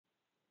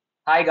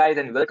Hi guys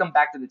and welcome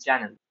back to the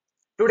channel.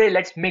 Today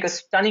let's make a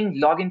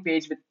stunning login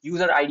page with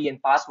user ID and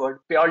password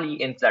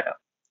purely in Flutter.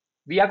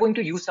 We are going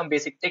to use some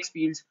basic text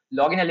fields,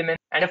 login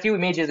elements and a few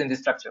images in this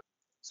structure.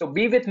 So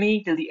be with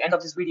me till the end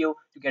of this video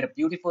to get a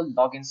beautiful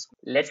login screen.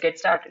 Let's get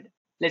started.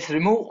 Let's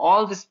remove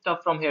all this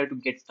stuff from here to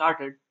get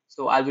started.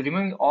 So I'll be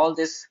removing all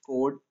this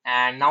code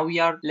and now we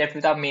are left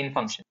with our main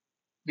function.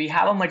 We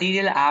have a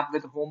material app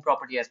with home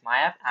property as my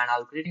app and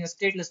I'll creating a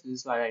stateless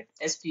list. So I write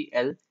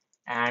STL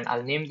and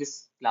I'll name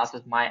this class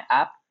as my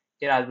app.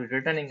 Here I'll be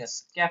returning a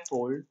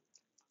scaffold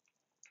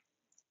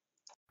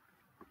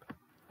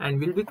and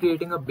we'll be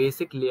creating a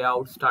basic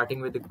layout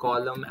starting with the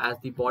column as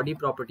the body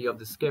property of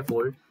the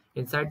scaffold.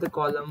 Inside the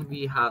column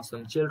we have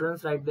some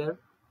children's right there,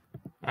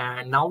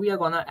 and now we are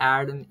gonna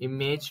add an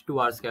image to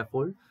our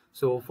scaffold.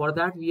 So for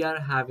that we are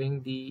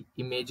having the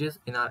images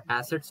in our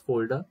assets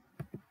folder.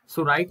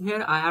 So right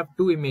here I have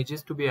two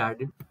images to be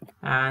added,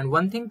 and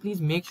one thing, please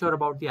make sure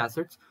about the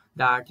assets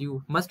that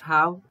you must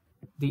have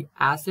the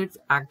assets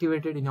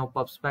activated in your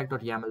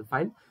pubspec.yaml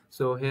file.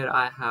 So here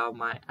I have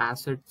my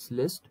assets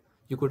list.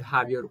 You could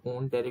have your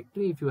own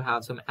directory. If you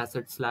have some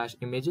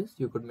assets/images,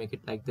 you could make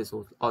it like this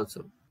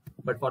also.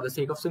 But for the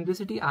sake of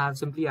simplicity, I have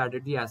simply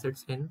added the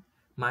assets in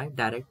my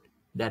direct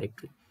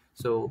directory.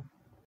 So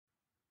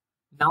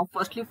now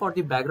firstly, for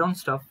the background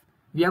stuff,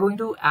 we are going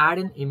to add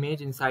an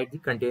image inside the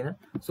container.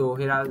 So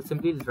here I'll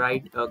simply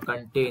write a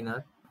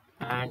container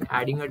and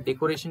adding a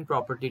decoration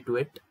property to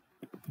it.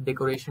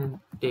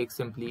 Decoration takes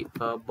simply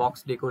a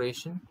box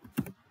decoration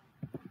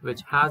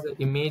which has an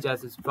image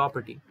as its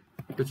property,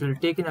 which will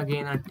take in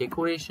again a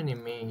decoration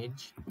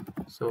image.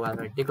 So I'll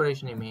write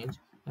decoration image,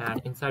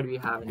 and inside we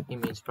have an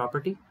image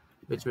property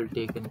which will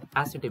take an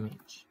asset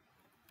image.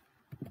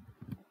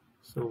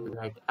 So we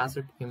write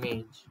asset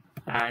image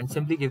and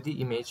simply give the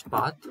image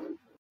path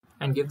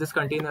and give this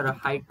container a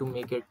height to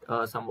make it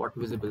somewhat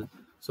visible.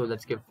 So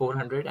let's give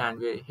 400,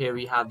 and here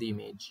we have the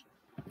image.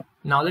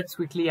 Now let's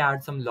quickly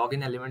add some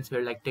login elements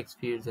here like text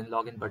fields and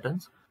login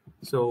buttons.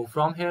 So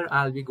from here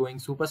I'll be going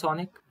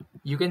supersonic.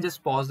 You can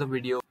just pause the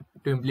video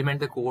to implement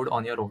the code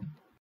on your own.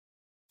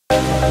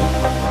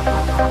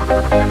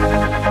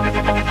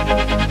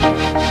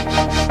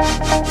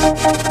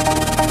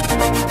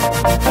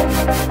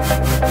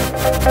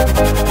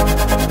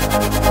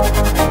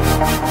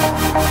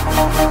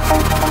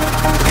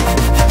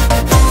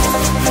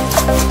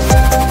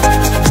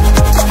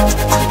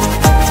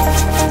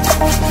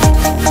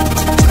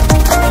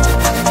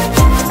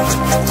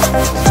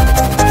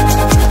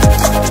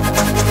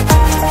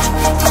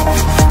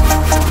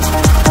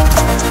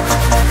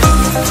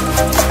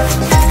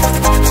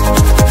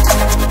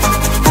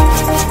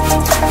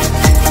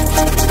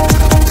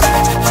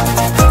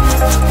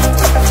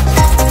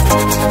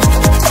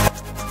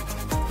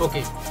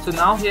 Okay, so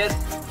now here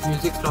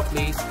music stop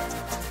please.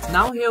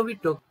 Now here we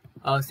took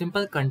a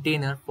simple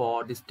container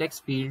for this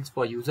text fields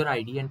for user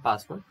ID and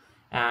password,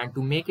 and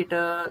to make it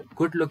a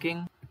good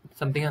looking,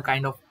 something a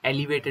kind of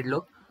elevated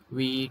look,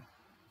 we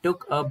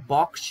took a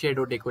box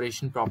shadow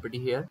decoration property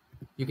here.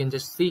 You can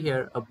just see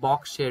here a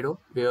box shadow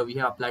where we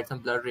have applied some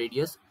blur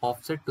radius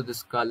offset to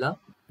this color,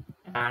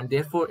 and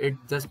therefore it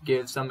just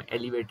gives some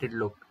elevated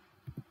look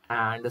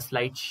and a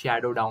slight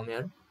shadow down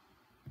here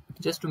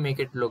just to make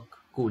it look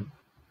cool.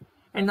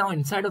 And now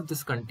inside of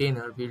this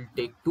container, we'll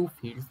take two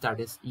fields, that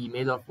is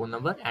email or phone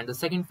number, and the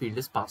second field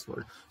is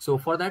password. So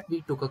for that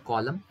we took a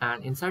column,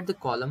 and inside the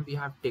column we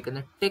have taken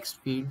a text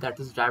field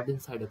that is wrapped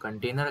inside a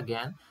container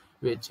again,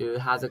 which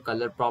has a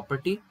color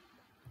property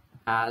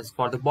as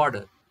for the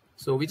border.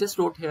 So we just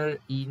wrote here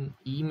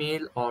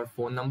email or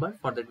phone number.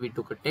 For that we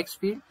took a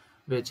text field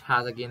which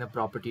has again a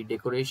property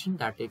decoration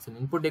that takes an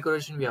input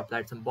decoration. We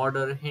applied some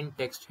border, hint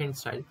text, hint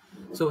style.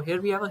 So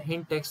here we have a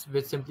hint text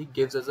which simply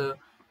gives us a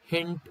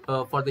hint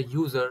for the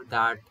user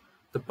that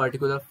the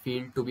particular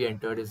field to be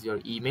entered is your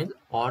email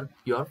or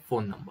your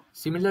phone number.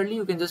 Similarly,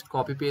 you can just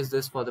copy paste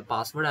this for the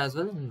password as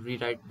well and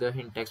rewrite the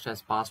hint text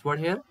as password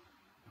here,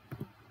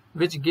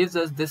 which gives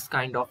us this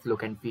kind of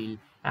look and feel.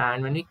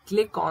 And when we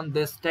click on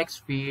this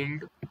text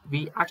field,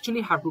 we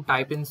actually have to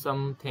type in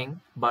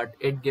something, but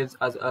it gives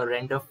us a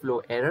render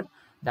flow error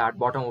that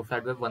bottom of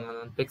flat with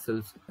 111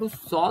 pixels.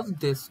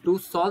 To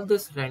solve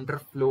this render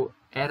flow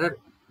error,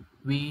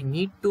 we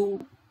need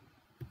to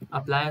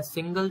apply a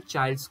single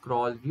child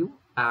scroll view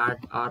at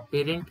our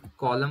parent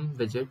column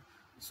widget.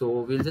 So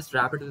we'll just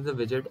wrap it with the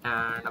widget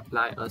and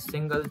apply a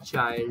single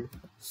child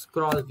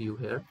scroll view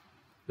here,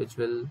 which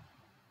will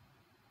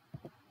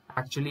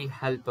actually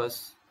help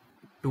us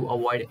to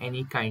avoid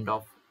any kind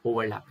of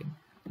overlapping.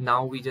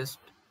 Now we just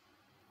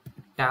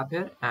tap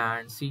here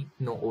and see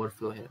no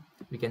overflow here.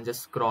 We can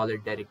just scroll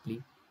it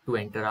directly to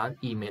enter our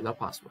email or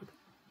password.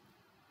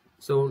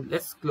 So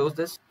let's close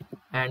this,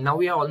 and now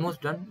we are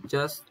almost done.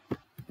 Just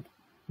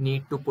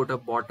need to put a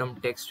bottom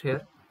text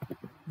here.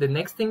 The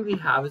next thing we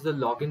have is a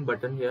login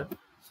button here.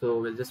 So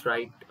we'll just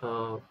write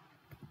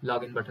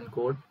login button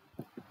code.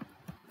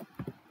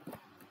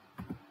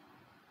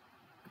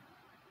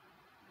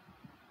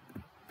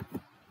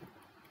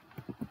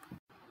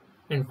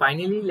 And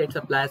finally, let's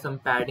apply some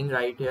padding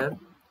right here.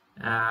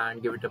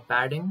 and give it a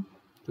padding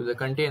to the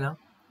container.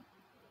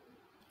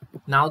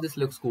 Now this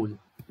looks cool.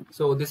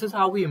 So this is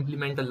how we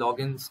implement a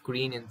login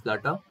screen in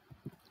Flutter.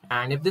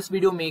 And if this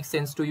video makes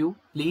sense to you,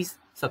 please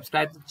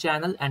subscribe to the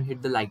channel and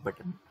hit the like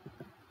button.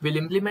 We'll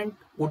implement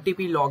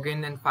OTP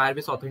login and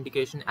Firebase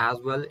authentication as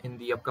well in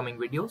the upcoming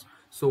videos.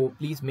 So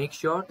please make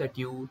sure that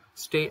you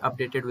stay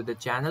updated with the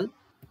channel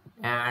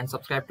and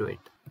subscribe to it.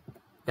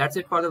 That's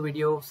it for the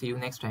video. See you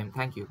next time.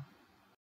 Thank you.